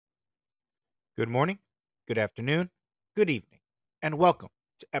Good morning, good afternoon, good evening, and welcome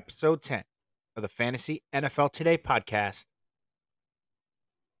to episode 10 of the Fantasy NFL Today podcast.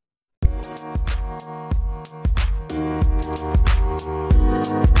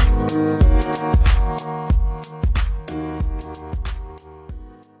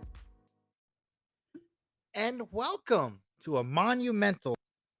 And welcome to a monumental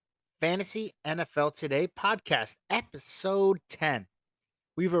Fantasy NFL Today podcast, episode 10.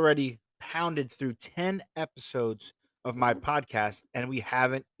 We've already pounded through 10 episodes of my podcast, and we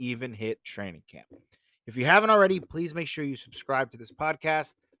haven't even hit training camp. If you haven't already, please make sure you subscribe to this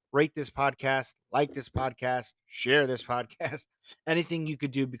podcast, rate this podcast, like this podcast, share this podcast, anything you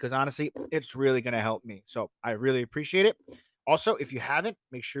could do, because honestly, it's really going to help me. So I really appreciate it. Also, if you haven't,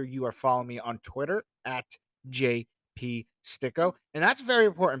 make sure you are following me on Twitter at JP Sticko. And that's very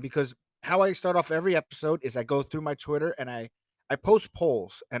important because how I start off every episode is I go through my Twitter and I post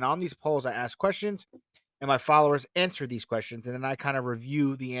polls. And on these polls, I ask questions and my followers answer these questions, and then I kind of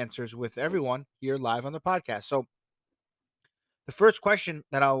review the answers with everyone here live on the podcast. So the first question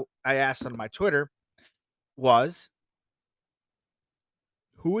that I asked on my Twitter was,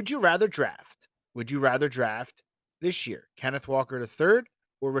 who would you rather draft? Would you rather draft this year Kenneth Walker III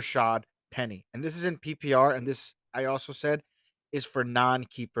or Rashad Penny? And this is in PPR, and this I also said is for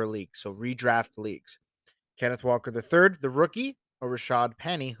non-keeper leagues, so redraft leagues. Kenneth Walker III, the rookie, or Rashad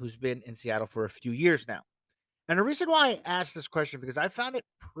Penny, who's been in Seattle for a few years now. And the reason why I asked this question because I found it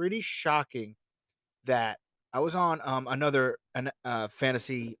pretty shocking that I was on another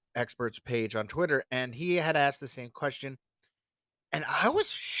fantasy experts page on Twitter, and he had asked the same question, and I was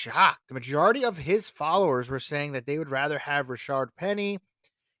shocked. The majority of his followers were saying that they would rather have Rashard Penny.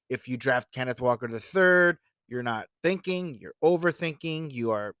 If you draft Kenneth Walker III, you're not thinking, you're overthinking,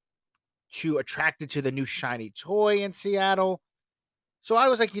 you are too attracted to the new shiny toy in Seattle. So I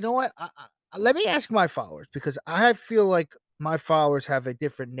was like, you know what? Let me ask my followers because I feel like my followers have a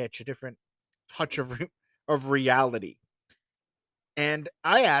different niche, a different touch of reality. And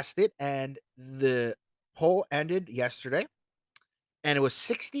I asked it, and the poll ended yesterday, and it was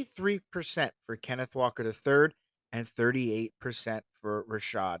 63% for Kenneth Walker III and 38% for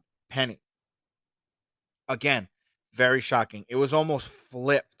Rashad Penny. Again, very shocking. It was almost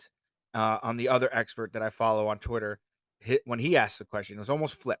flipped on the other expert that I follow on Twitter. When he asked the question, it was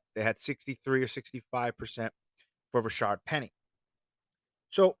almost flipped. They had 63 or 65% for Rashard Penny.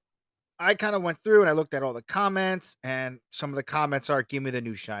 So I kind of went through and I looked at all the comments, and some of the comments are, "Give me the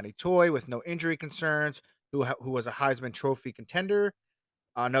new shiny toy with no injury concerns, who was a Heisman Trophy contender."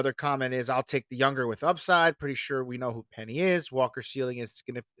 Another comment is, "I'll take the younger with upside. Pretty sure we know who Penny is. Walker's ceiling is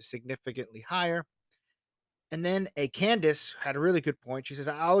significantly higher." And then a Candace had a really good point. She says,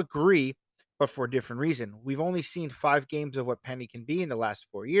 "I'll agree, but for a different reason. We've only seen 5 games of what Penny can be in the last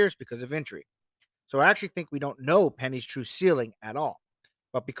 4 years because of injury. So I actually think we don't know Penny's true ceiling at all.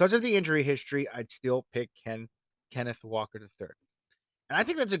 But because of the injury history, I'd still pick Kenneth Walker III." And I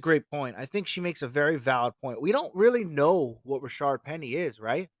think that's a great point. I think she makes a very valid point. We don't really know what Rashard Penny is,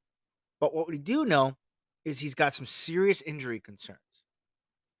 right? But what we do know is he's got some serious injury concerns.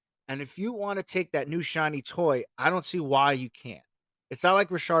 And if you want to take that new shiny toy, I don't see why you can't. It's not like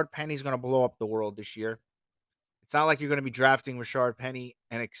Rashard Penny's going to blow up the world this year. It's not like you're going to be drafting Rashard Penny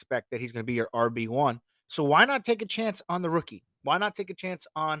and expect that he's going to be your RB1. So why not take a chance on the rookie? Why not take a chance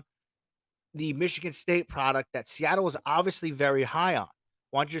on the Michigan State product that Seattle is obviously very high on?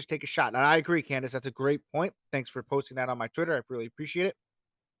 Why don't you just take a shot? And I agree, Candace. That's a great point. Thanks for posting that on my Twitter. I really appreciate it.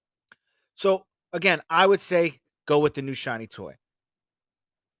 So again, I would say go with the new shiny toy.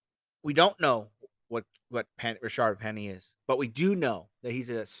 We don't know what Rashard Penny is, but we do know that he's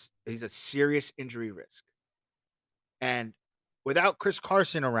a serious injury risk. And without Chris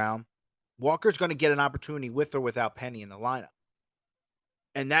Carson around, Walker's going to get an opportunity with or without Penny in the lineup.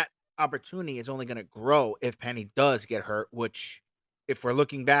 And that opportunity is only going to grow if Penny does get hurt, which, if we're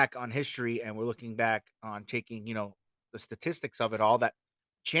looking back on history and we're looking back on taking, the statistics of it all, that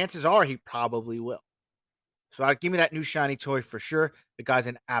chances are he probably will. So give me that new shiny toy for sure. The guy's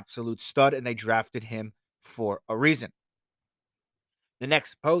an absolute stud, and they drafted him for a reason. The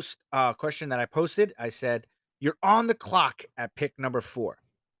next question that I posted, I said, "You're on the clock at pick number 4.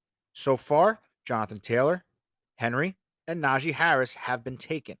 So far, Jonathan Taylor, Henry, and Najee Harris have been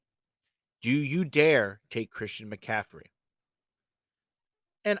taken. Do you dare take Christian McCaffrey?"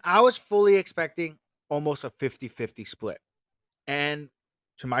 And I was fully expecting almost a 50-50 split. And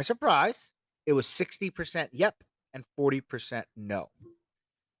to my surprise, it was 60% yep and 40% no.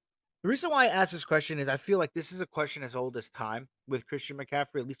 The reason why I asked this question is I feel like this is a question as old as time with Christian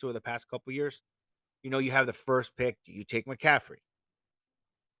McCaffrey, at least over the past couple years. You have the first pick. Do you take McCaffrey?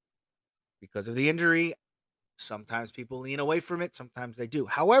 because of the injury. Sometimes people lean away from it, sometimes they do.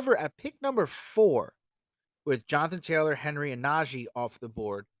 However, at pick number 4, with Jonathan Taylor, Henry, and Najee off the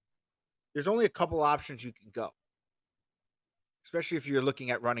board, there's only a couple options you can go, especially if you're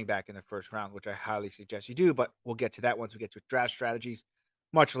looking at running back in the first round, which I highly suggest you do. But we'll get to that once we get to draft strategies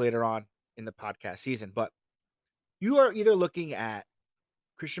much later on in the podcast season. But you are either looking at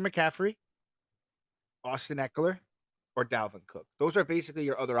Christian McCaffrey, Austin Eckler, or Dalvin Cook. Those are basically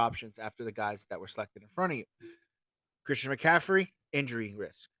your other options after the guys that were selected in front of you. Christian McCaffrey, injury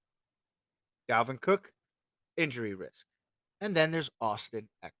risk. Dalvin Cook, injury risk. And then there's Austin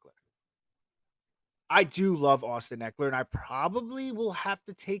Eckler. I do love Austin Eckler, and I probably will have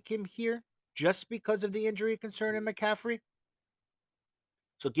to take him here just because of the injury concern in McCaffrey.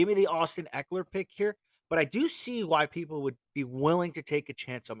 So give me the Austin Eckler pick here. But I do see why people would be willing to take a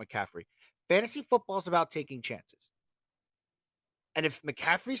chance on McCaffrey. Fantasy football is about taking chances. And if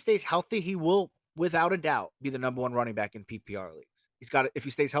McCaffrey stays healthy, he will, without a doubt, be the number 1 running back in PPR leagues. He's got it. If he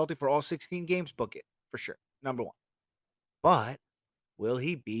stays healthy for all 16 games, book it for sure. Number 1. But will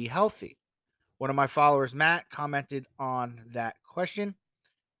he be healthy? One of my followers, Matt, commented on that question,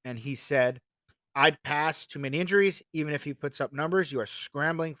 and he said, I'd pass too many injuries. Even if he puts up numbers, you are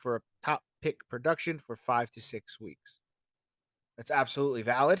scrambling for a top pick production for 5 to 6 weeks. That's absolutely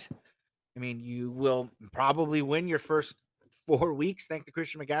valid. I mean, you will probably win your first 4 weeks thanks to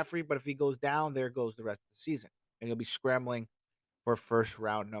Christian McCaffrey, but if he goes down, there goes the rest of the season. And you'll be scrambling for first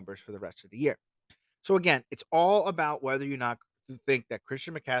round numbers for the rest of the year. So again, it's all about whether or not you think that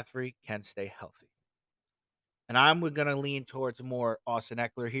Christian McCaffrey can stay healthy. And I'm going to lean towards more Austin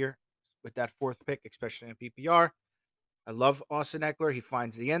Eckler here with that 4th pick, especially in PPR. I love Austin Eckler. He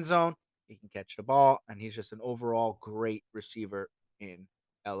finds the end zone. He can catch the ball, and he's just an overall great receiver in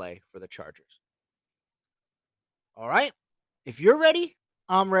LA for the Chargers. All right. If you're ready,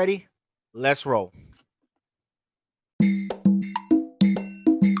 I'm ready. Let's roll.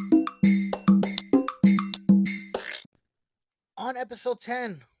 On episode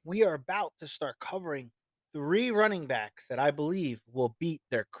 10, we are about to start covering 3 running backs that I believe will beat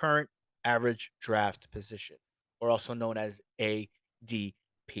their current average draft position, or also known as ADP.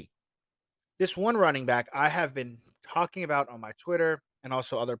 This one running back I have been talking about on my Twitter and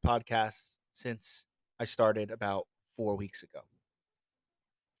also other podcasts since I started about 4 weeks ago.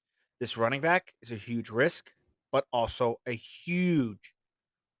 This running back is a huge risk, but also a huge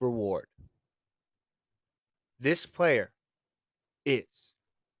reward. This player is,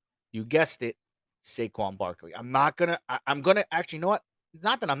 you guessed it, Saquon Barkley. I'm going to actually, you know what?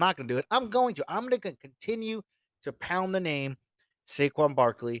 Not that I'm not going to do it. I'm going to continue to pound the name Saquon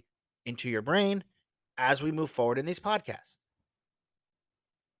Barkley into your brain as we move forward in these podcasts.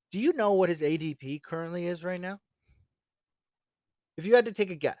 Do you know what his ADP currently is right now? If you had to take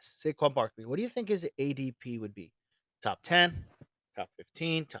a guess, Saquon Barkley, what do you think his ADP would be? Top 10, top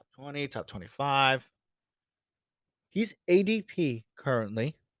 15, top 20, top 25. He's ADP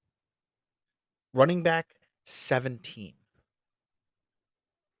currently running back 17.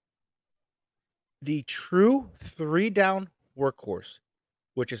 The true 3-down workhorse,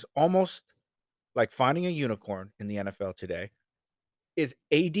 which is almost like finding a unicorn in the NFL today, is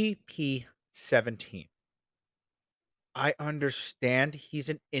ADP 17. I understand he's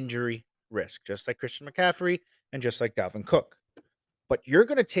an injury risk, just like Christian McCaffrey and just like Dalvin Cook. But you're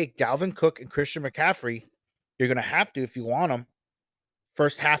going to take Dalvin Cook and Christian McCaffrey. You're going to have to, if you want them,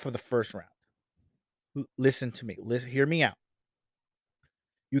 first half of the first round. Listen to me. Hear me out.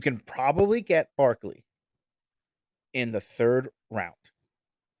 You can probably get Barkley in the 3rd round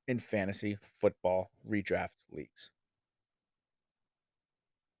in fantasy football redraft leagues,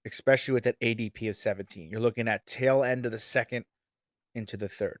 especially with that ADP of 17. You're looking at tail end of the 2nd into the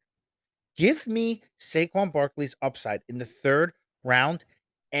 3rd. Give me Saquon Barkley's upside in the 3rd round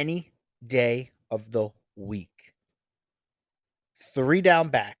any day of the week. 3-down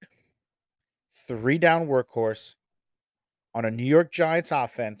back, 3-down workhorse on a New York Giants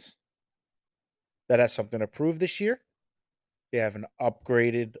offense that has something to prove this year. They have they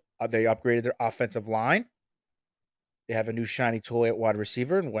upgraded their offensive line. They have a new shiny toy at wide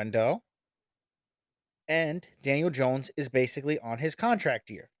receiver in Wendell. And Daniel Jones is basically on his contract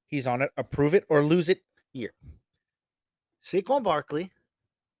year. He's on a prove it or lose it year. Saquon Barkley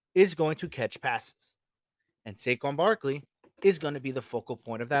is going to catch passes. And Saquon Barkley is going to be the focal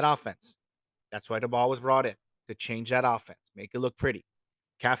point of that offense. That's why the ball was brought in, to change that offense, make it look pretty.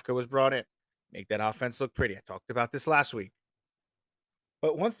 Kafka was brought in, make that offense look pretty. I talked about this last week.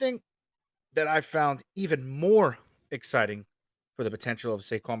 But one thing that I found even more exciting for the potential of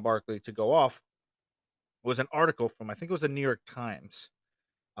Saquon Barkley to go off was an article from, I think it was the New York Times,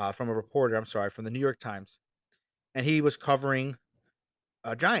 from a reporter. I'm sorry, from the New York Times, and he was covering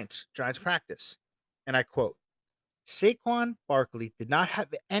Giants practice, and I quote: "Saquon Barkley did not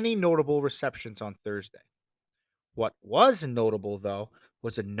have any notable receptions on Thursday. What was notable, though,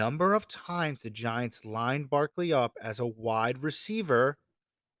 was a number of times the Giants lined Barkley up as a wide receiver,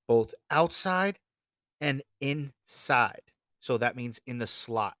 both outside and inside. So that means in the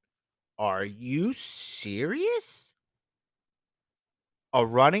slot. Are you serious? A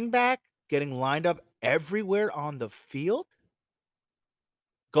running back getting lined up everywhere on the field,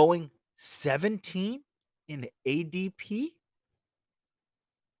 going 17 in ADP?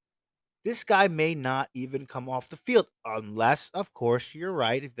 This guy may not even come off the field unless, of course, you're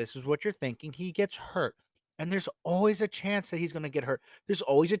right. If this is what you're thinking, he gets hurt. And there's always a chance that he's going to get hurt. There's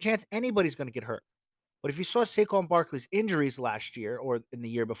always a chance anybody's going to get hurt. But if you saw Saquon Barkley's injuries last year or in the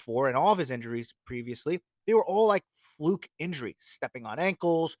year before, and all of his injuries previously, they were all like fluke injuries, stepping on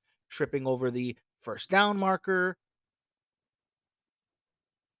ankles, tripping over the first down marker.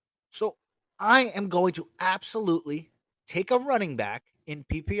 So I am going to absolutely take a running back in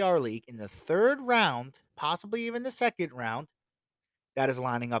PPR league in the third round, possibly even the second round, that is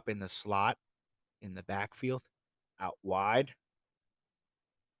lining up in the slot, in the backfield, out wide.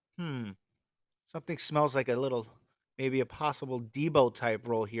 Hmm. Something smells like a little, maybe a possible Debo type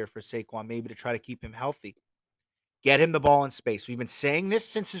role here for Saquon, maybe to try to keep him healthy. Get him the ball in space. We've been saying this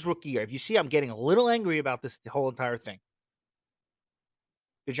since his rookie year. If you see, I'm getting a little angry about this, the whole entire thing.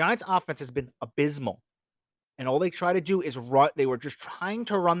 The Giants' offense has been abysmal. And all they try to do is run. They were just trying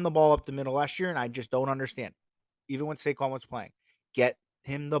to run the ball up the middle last year, and I just don't understand. Even when Saquon was playing, get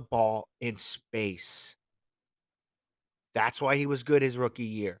him the ball in space. That's why he was good his rookie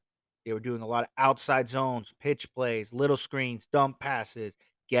year. They were doing a lot of outside zones, pitch plays, little screens, dump passes.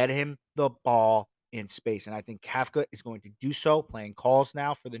 Get him the ball in space. And I think Kafka is going to do so, playing calls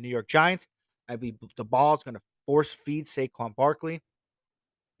now for the New York Giants. I believe the ball is going to force feed Saquon Barkley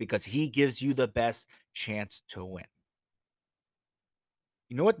because he gives you the best chance to win.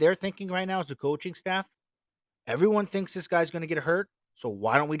 You know what they're thinking right now as a coaching staff? Everyone thinks this guy's going to get hurt. So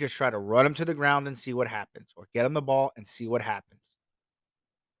why don't we just try to run him to the ground and see what happens, or get him the ball and see what happens?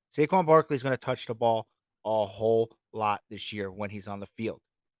 Saquon Barkley is going to touch the ball a whole lot this year when he's on the field.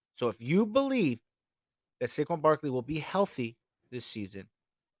 So if you believe that Saquon Barkley will be healthy this season,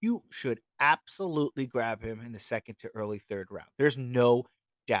 you should absolutely grab him in the second to early third round. There's no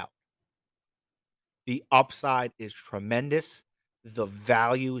doubt. The upside is tremendous. The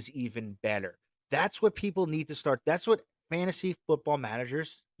value is even better. That's what people need to start. That's what fantasy football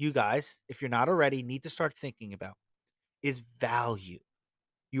managers, you guys, if you're not already, need to start thinking about is value.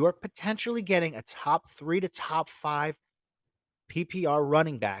 You are potentially getting a top 3 to top 5 PPR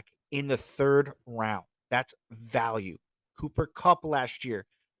running back in the third round. That's value. Cooper Kupp last year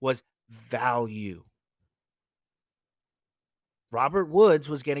was value. Robert Woods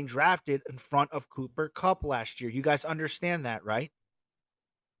was getting drafted in front of Cooper Kupp last year. You guys understand that, right?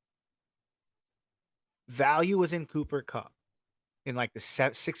 Value was in Cooper Kupp in like the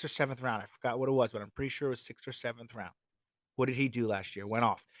sixth or seventh round. I forgot what it was, but I'm pretty sure it was sixth or seventh round. What did he do last year? Went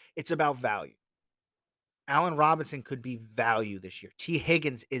off. It's about value. Allen Robinson could be value this year. T.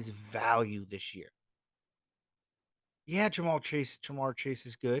 Higgins is value this year. Yeah, Jamar Chase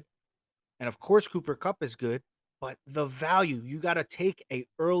is good. And of course, Cooper Kupp is good. But the value, you got to take a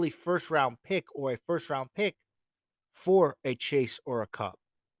early first round pick or a first round pick for a Chase or a Kupp.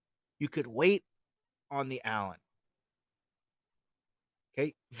 You could wait on the Allen.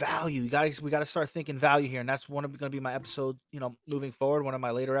 Okay, value. You guys, we got to start thinking value here, and that's one of going to be my episodes. Moving forward, one of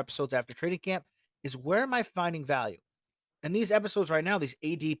my later episodes after training camp is where am I finding value? And these episodes right now, these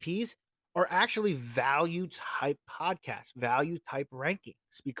ADPs are actually value type podcasts, value type rankings,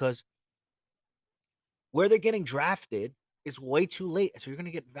 because where they're getting drafted is way too late. So you're going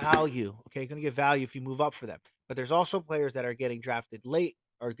to get value. Okay, you're going to get value if you move up for them. But there's also players that are getting drafted late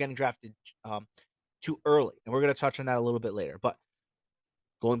or getting drafted too early, and we're going to touch on that a little bit later. But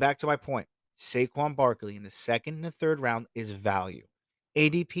going back to my point, Saquon Barkley in the second and the third round is value.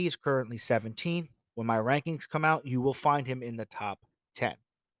 ADP is currently 17. When my rankings come out, you will find him in the top 10.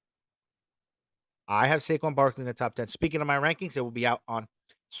 I have Saquon Barkley in the top 10. Speaking of my rankings, it will be out on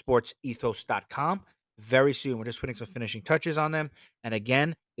sportsethos.com very soon. We're just putting some finishing touches on them. And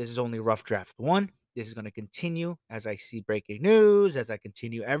again, this is only rough draft one. This is going to continue as I see breaking news, as I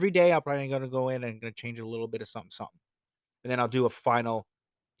continue every day. I'm probably going to go in and going to change a little bit of something. And then I'll do a final,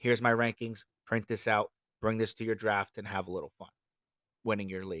 here's my rankings, print this out, bring this to your draft, and have a little fun winning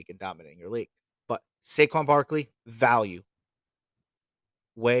your league and dominating your league. But Saquon Barkley, value.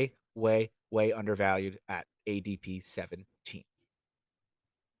 Way, way, way undervalued at ADP 17.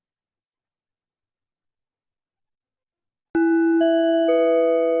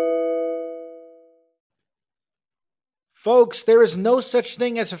 Folks, there is no such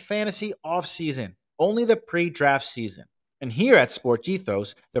thing as a fantasy offseason, only the pre draft season. And here at Sports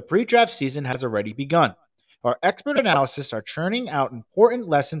Ethos, the pre draft season has already begun. Our expert analysts are churning out important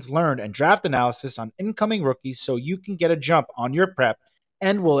lessons learned and draft analysis on incoming rookies so you can get a jump on your prep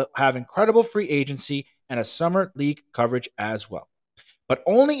and will have incredible free agency and a summer league coverage as well. But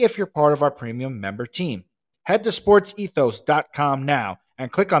only if you're part of our premium member team. Head to sportsethos.com now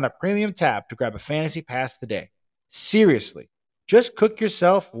and click on the premium tab to grab a fantasy pass today. Seriously, just cook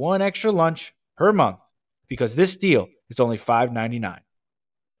yourself one extra lunch per month because this deal is only $5.99.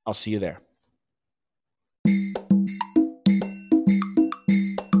 I'll see you there.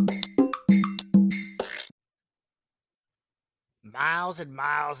 Miles and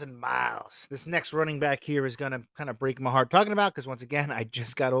miles and miles. This next running back here is going to kind of break my heart talking about because, once again, I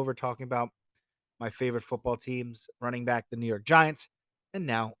just got over talking about my favorite football teams, running back the New York Giants. And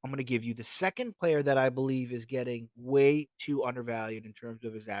now I'm going to give you the second player that I believe is getting way too undervalued in terms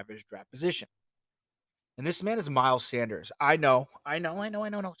of his average draft position. And this man is Miles Sanders. I know.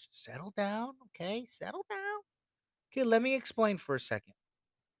 No. Settle down, okay? Settle down. Okay, let me explain for a second.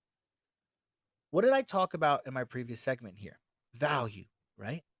 What did I talk about in my previous segment here? Value,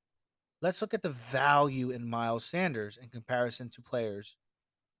 right? Let's look at the value in Miles Sanders in comparison to players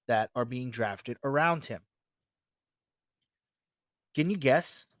that are being drafted around him. Can you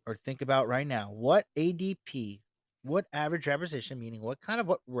guess or think about right now what ADP, what average draft position, meaning what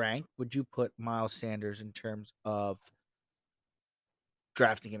rank would you put Miles Sanders in terms of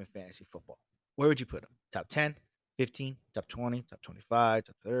drafting him in fantasy football? Where would you put him? Top 10, 15, top 20, top 25,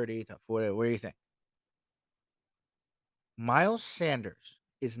 top 30, top 40? Where do you think? Miles Sanders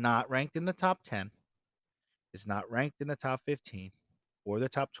is not ranked in the top 10, is not ranked in the top 15 or the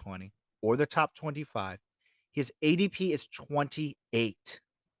top 20 or the top 25. His ADP is 28.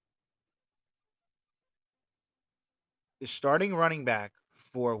 The starting running back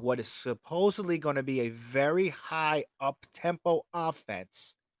for what is supposedly going to be a very high up tempo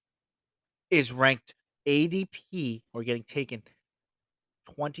offense is ranked ADP or getting taken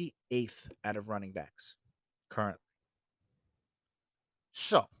 28th out of running backs currently.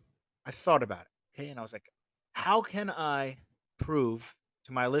 So I thought about it, okay, and I was like, how can I prove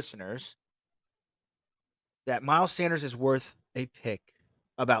to my listeners that Miles Sanders is worth a pick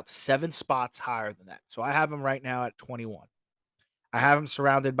about 7 spots higher than that? So I have him right now at 21. I have him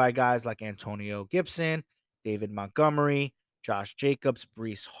surrounded by guys like Antonio Gibson, David Montgomery, Josh Jacobs,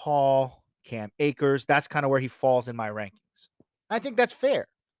 Breece Hall, Cam Akers. That's kind of where he falls in my rankings. I think that's fair.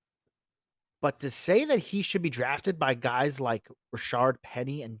 But to say that he should be drafted by guys like Rashard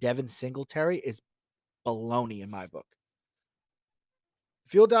Penny and Devin Singletary is baloney in my book.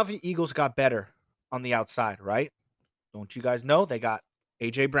 Philadelphia Eagles got better on the outside, right? Don't you guys know they got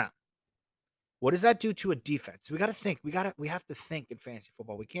A.J. Brown? What does that do to a defense? We got to think. We have to think in fantasy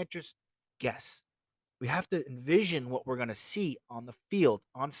football. We can't just guess. We have to envision what we're going to see on the field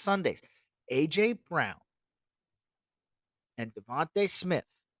on Sundays. A.J. Brown and Devontae Smith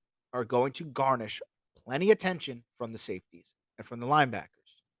are going to garnish plenty attention from the safeties and from the linebackers.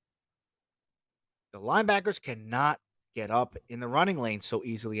 The linebackers cannot get up in the running lane so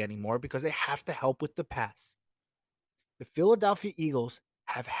easily anymore because they have to help with the pass. The Philadelphia Eagles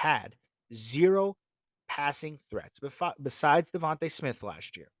have had 0 passing threats besides Devontae Smith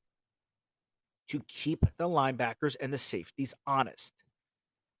last year to keep the linebackers and the safeties honest.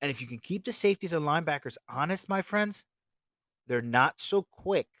 And if you can keep the safeties and linebackers honest, my friends, they're not so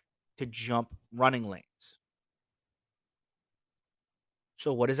quick to jump running lanes.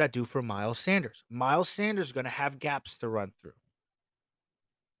 So what does that do for Miles Sanders? Miles Sanders is going to have gaps to run through.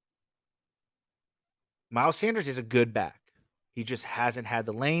 Miles Sanders is a good back. He just hasn't had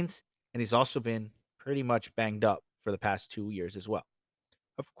the lanes, and he's also been pretty much banged up for the past 2 years as well.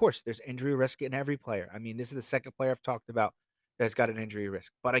 Of course, there's injury risk in every player. I mean, this is the second player I've talked about that's got an injury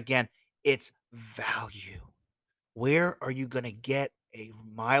risk. But again, it's value. Where are you going to get a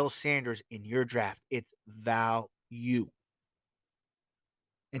Miles Sanders in your draft? It's value.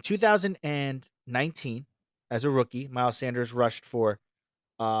 In 2019, as a rookie, Miles Sanders rushed for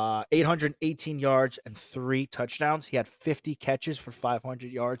 818 yards and 3 touchdowns. He had 50 catches for 500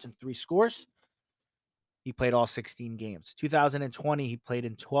 yards and 3 scores. He played all 16 games. 2020, he played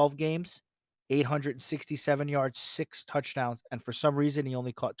in 12 games, 867 yards, 6 touchdowns, and for some reason, he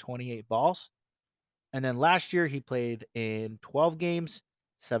only caught 28 balls. And then last year, he played in 12 games,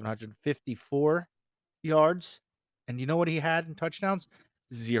 754 yards. And you know what he had in touchdowns?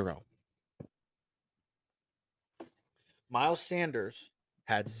 0. Miles Sanders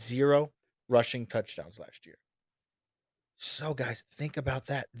had 0 rushing touchdowns last year. So, guys, think about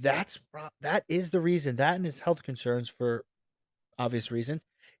that. That is the reason. That and his health concerns, for obvious reasons,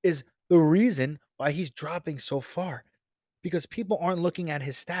 is the reason why he's dropping so far. Because people aren't looking at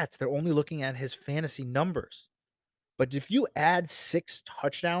his stats; they're only looking at his fantasy numbers. But if you add 6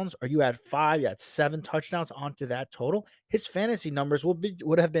 touchdowns, or you add 5, you add 7 touchdowns onto that total, his fantasy numbers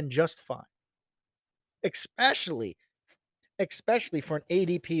would have been just fine. Especially, especially for an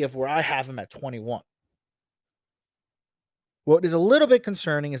ADP of where I have him at 21. What is a little bit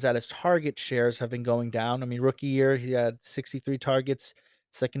concerning is that his target shares have been going down. I mean, rookie year, he had 63 targets.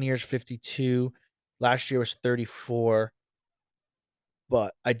 Second year is 52. Last year was 34.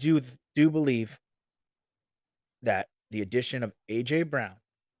 But I do believe that the addition of AJ Brown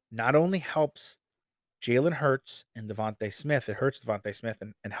not only helps Jalen Hurts and Devontae Smith, it hurts Devontae Smith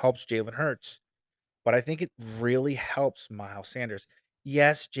and helps Jalen Hurts, but I think it really helps Miles Sanders.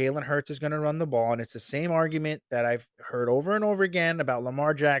 Yes, Jalen Hurts is going to run the ball, and it's the same argument that I've heard over and over again about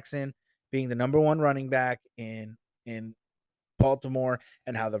Lamar Jackson being the number one running back in Baltimore,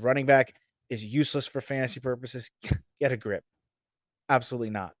 and how the running back is useless for fantasy purposes. Get a grip. Absolutely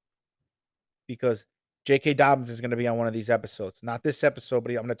not. Because J.K. Dobbins is going to be on one of these episodes. Not this episode,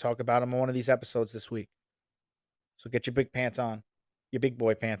 but I'm going to talk about him on one of these episodes this week. So get your big pants on, your big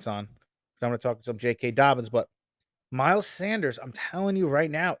boy pants on. I'm going to talk some J.K. Dobbins, but Miles Sanders, I'm telling you right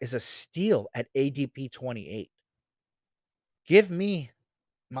now, is a steal at ADP 28. Give me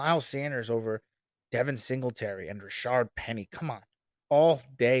Miles Sanders over Devin Singletary and Rashard Penny. Come on, all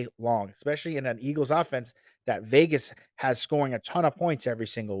day long, especially in an Eagles offense that Vegas has scoring a ton of points every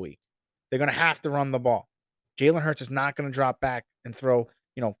single week. They're going to have to run the ball. Jalen Hurts is not going to drop back and throw,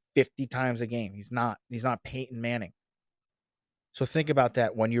 50 times a game. He's not Peyton Manning. So think about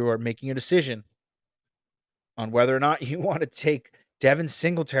that when you are making a decision on whether or not you want to take Devin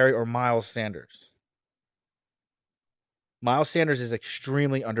Singletary or Miles Sanders. Miles Sanders is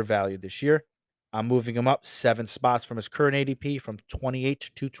extremely undervalued this year. I'm moving him up 7 spots from his current ADP from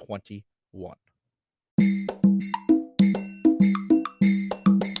 28 to 21.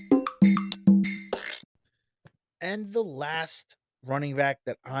 And the last running back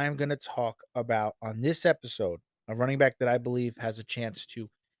that I'm going to talk about on this episode, a running back that I believe has a chance to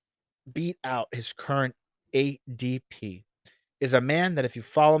beat out his current ADP, is a man that, if you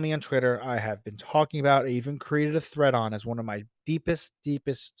follow me on Twitter, I have been talking about. I even created a thread on as one of my deepest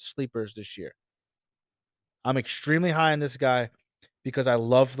sleepers this year. I'm extremely high on this guy because I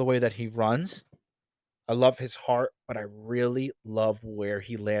love the way that he runs. I love his heart, but I really love where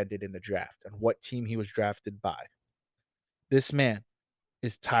he landed in the draft and what team he was drafted by. This man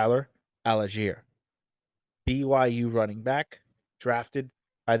is Tyler Algier, BYU running back, drafted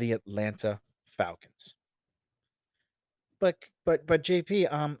by the Atlanta Falcons. But JP,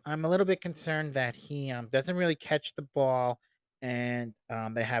 I'm a little bit concerned that he doesn't really catch the ball, and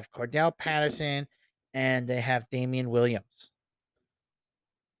they have Cordell Patterson and they have Damian Williams.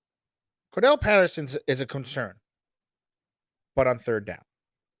 Cordell Patterson is a concern, but on third down.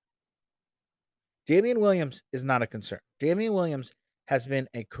 Damian Williams is not a concern. Damian Williams has been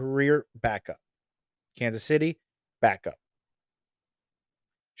a career backup. Kansas City, backup.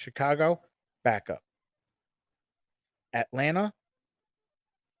 Chicago, backup. Atlanta,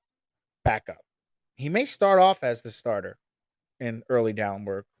 backup. He may start off as the starter in early down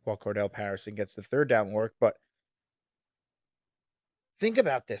work while Cordell Patterson gets the third down work, but think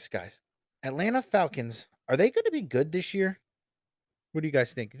about this, guys. Atlanta Falcons, are they going to be good this year? What do you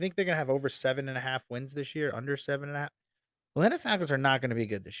guys think? You think they're going to have over 7.5 wins this year? Under 7.5? Atlanta Falcons are not going to be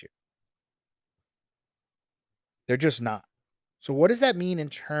good this year. They're just not. So what does that mean in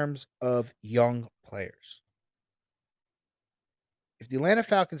terms of young players? If the Atlanta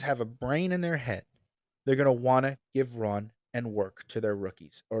Falcons have a brain in their head, they're going to want to give run and work to their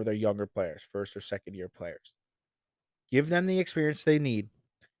rookies or their younger players, first or second year players. Give them the experience they need.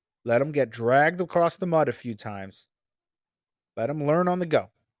 Let them get dragged across the mud a few times. Let them learn on the go.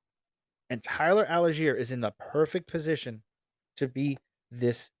 And Tyler Algier is in the perfect position to be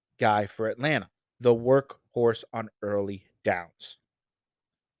this guy for Atlanta, the workhorse on early downs.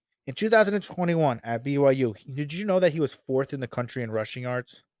 In 2021 at BYU, did you know that he was 4th in the country in rushing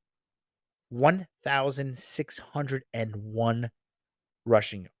yards? 1,601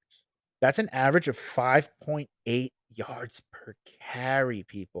 rushing yards. That's an average of 5.8 yards per carry,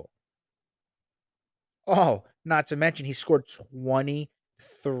 people. Oh, not to mention he scored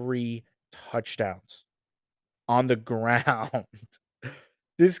 23 touchdowns on the ground.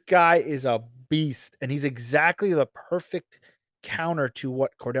 This guy is a beast, and he's exactly the perfect counter to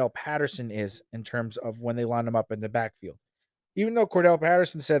what Cordell Patterson is in terms of when they line him up in the backfield. Even though Cordell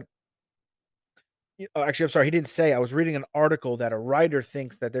Patterson said, Actually, I'm sorry, he didn't say. I was reading an article that a writer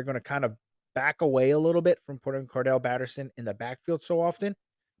thinks that they're gonna kind of back away a little bit from putting Cordell Patterson in the backfield so often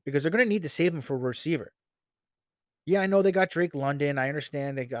because they're gonna need to save him for receiver. Yeah, I know they got Drake London. I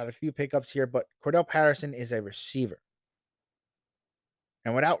understand they got a few pickups here, but Cordell Patterson is a receiver.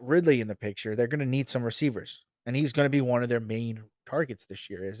 And without Ridley in the picture, they're gonna need some receivers. And he's gonna be one of their main targets this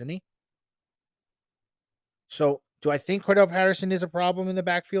year, isn't he? So do I think Cordell Patterson is a problem in the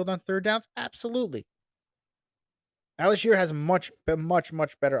backfield on third downs? Absolutely. Algier has much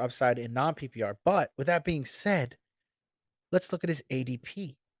better upside in non PPR. But with that being said, let's look at his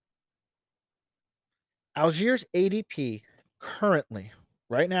ADP. Algier's ADP currently,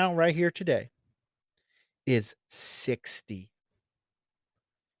 right now, right here today, is 60.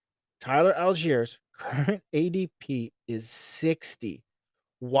 Tyler Algier's current ADP is 60.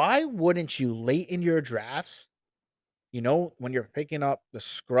 Why wouldn't you late in your drafts, when you're picking up the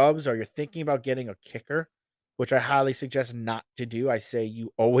scrubs or you're thinking about getting a kicker, which I highly suggest not to do. I say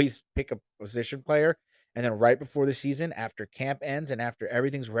you always pick a position player and then right before the season, after camp ends and after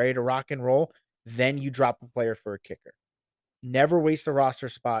everything's ready to rock and roll, then you drop a player for a kicker. Never waste a roster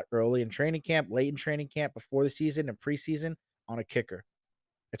spot early in training camp, late in training camp, before the season and preseason on a kicker.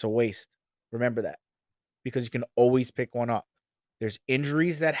 It's a waste. Remember that because you can always pick one up. There's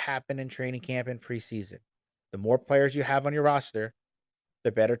injuries that happen in training camp and preseason. The more players you have on your roster,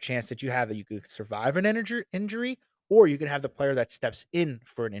 the better chance that you have that you could survive an injury, or you can have the player that steps in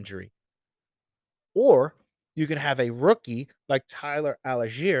for an injury. Or you can have a rookie like Tyler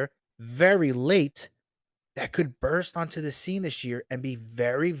Algier very late that could burst onto the scene this year and be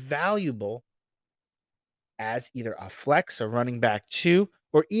very valuable as either a flex, a running back two,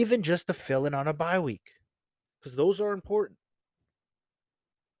 or even just a fill in on a bye week. Because those are important.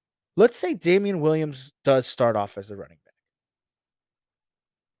 Let's say Damian Williams does start off as a running back.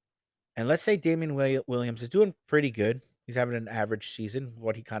 And let's say Damian Williams is doing pretty good. He's having an average season,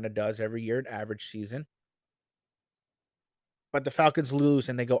 what he kind of does every year, an average season. But the Falcons lose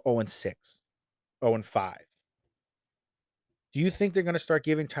and they go 0-6, 0-5. Do you think they're going to start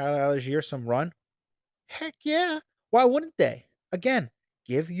giving Tyler Algier some run? Heck yeah. Why wouldn't they? Again,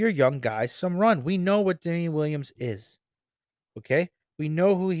 give your young guys some run. We know what Damian Williams is. Okay? We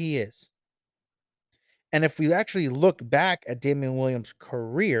know who he is. And if we actually look back at Damian Williams'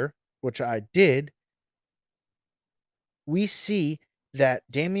 career, which I did, we see that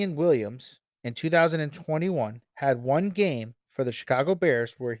Damian Williams in 2021 had one game for the Chicago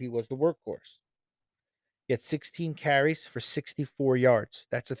Bears where he was the workhorse. He had 16 carries for 64 yards.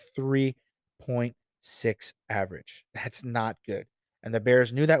 That's a 3.6 average. That's not good. And the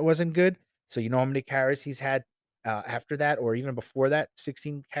Bears knew that wasn't good. So you know how many carries he's had after that, or even before that?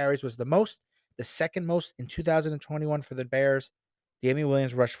 16 carries was the most. The second most in 2021 for the Bears. Damian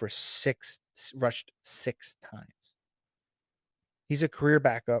Williams rushed six times. He's a career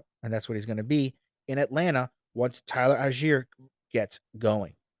backup, and that's what he's going to be in Atlanta once Tyler Algier gets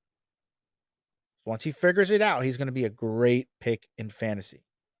going. Once he figures it out, he's going to be a great pick in fantasy,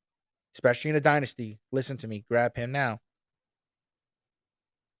 especially in a dynasty. Listen to me, grab him now.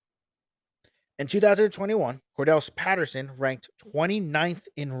 In 2021, Cordell Patterson ranked 29th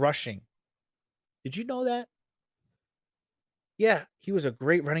in rushing. Did you know that? Yeah, he was a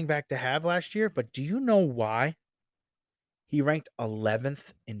great running back to have last year, but do you know why? He ranked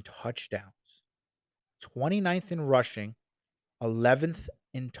 11th in touchdowns, 29th in rushing, 11th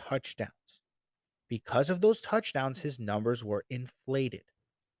in touchdowns. Because of those touchdowns, his numbers were inflated.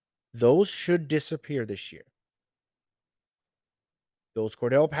 Those should disappear this year. Those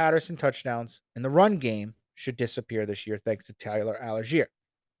Cordell Patterson touchdowns in the run game should disappear this year thanks to Tyler Algier.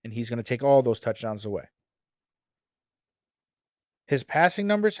 And he's going to take all those touchdowns away. His passing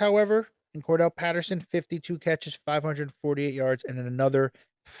numbers, however, in Cordell Patterson, 52 catches, 548 yards, and then another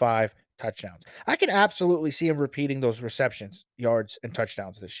 5 touchdowns. I can absolutely see him repeating those receptions, yards, and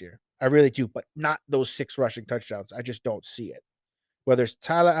touchdowns this year. I really do, but not those 6 rushing touchdowns. I just don't see it. Whether it's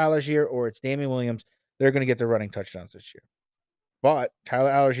Tyler Algier or it's Damian Williams, they're going to get the running touchdowns this year. But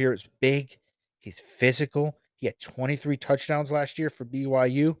Tyler Algier is big. He's physical. He had 23 touchdowns last year for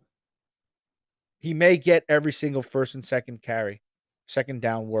BYU. He may get every single first and second carry, second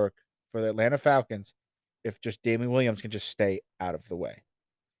down work for the Atlanta Falcons if just Damian Williams can just stay out of the way.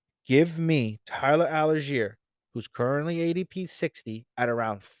 Give me Tyler Algier, who's currently ADP 60 at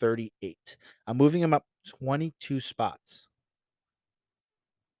around 38. I'm moving him up 22 spots.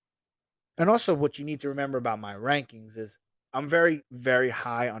 And also what you need to remember about my rankings is I'm very, very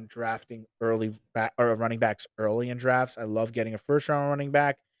high on drafting early back or running backs early in drafts. I love getting a first round running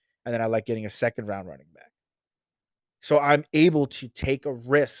back, and then I like getting a second round running back. So I'm able to take a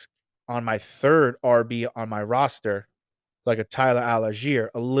risk on my third RB on my roster, like a Tyler Algier,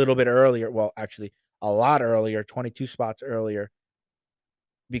 a little bit earlier. Well, actually, a lot earlier, 22 spots earlier,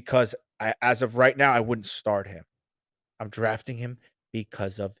 because as of right now, I wouldn't start him. I'm drafting him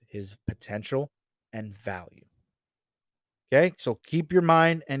because of his potential and value. Okay, so keep your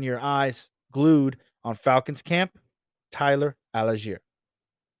mind and your eyes glued on Falcons camp, Tyler Algier.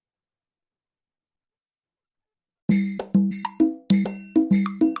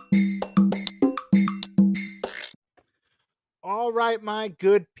 All right, my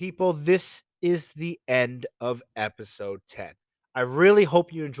good people, this is the end of episode 10. I really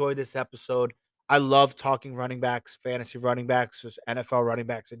hope you enjoyed this episode. I love talking running backs, fantasy running backs, just NFL running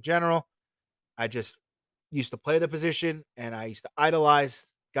backs in general. I just used to play the position and I used to idolize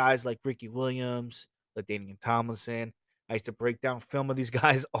guys like Ricky Williams, LaDainian Tomlinson. I used to break down film of these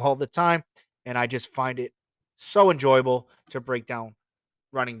guys all the time. And I just find it so enjoyable to break down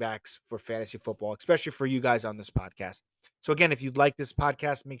running backs for fantasy football, especially for you guys on this podcast. So again, if you'd like this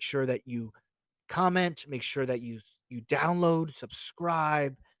podcast, make sure that you comment, make sure that you download,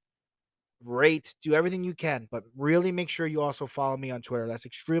 subscribe, rate, do everything you can, but really make sure you also follow me on Twitter. That's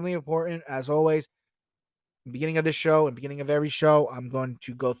extremely important. As always, beginning of this show and beginning of every show, I'm going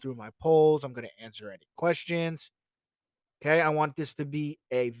to go through my polls. I'm going to answer any questions. Okay, I want this to be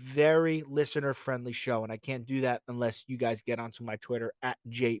a very listener friendly show, and I can't do that unless you guys get onto my Twitter at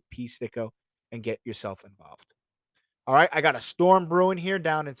JPSticko and get yourself involved. All right, I got a storm brewing here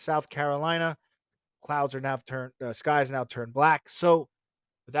down in South Carolina. Clouds are now turned, skies now turned black. So,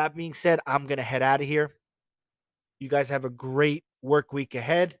 with that being said, I'm gonna head out of here. You guys have a great work week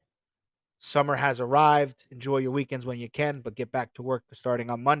ahead. Summer has arrived. Enjoy your weekends when you can, but get back to work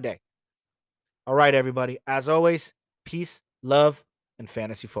starting on Monday. All right, everybody. As always, peace, love, and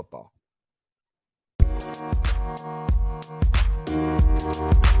fantasy football.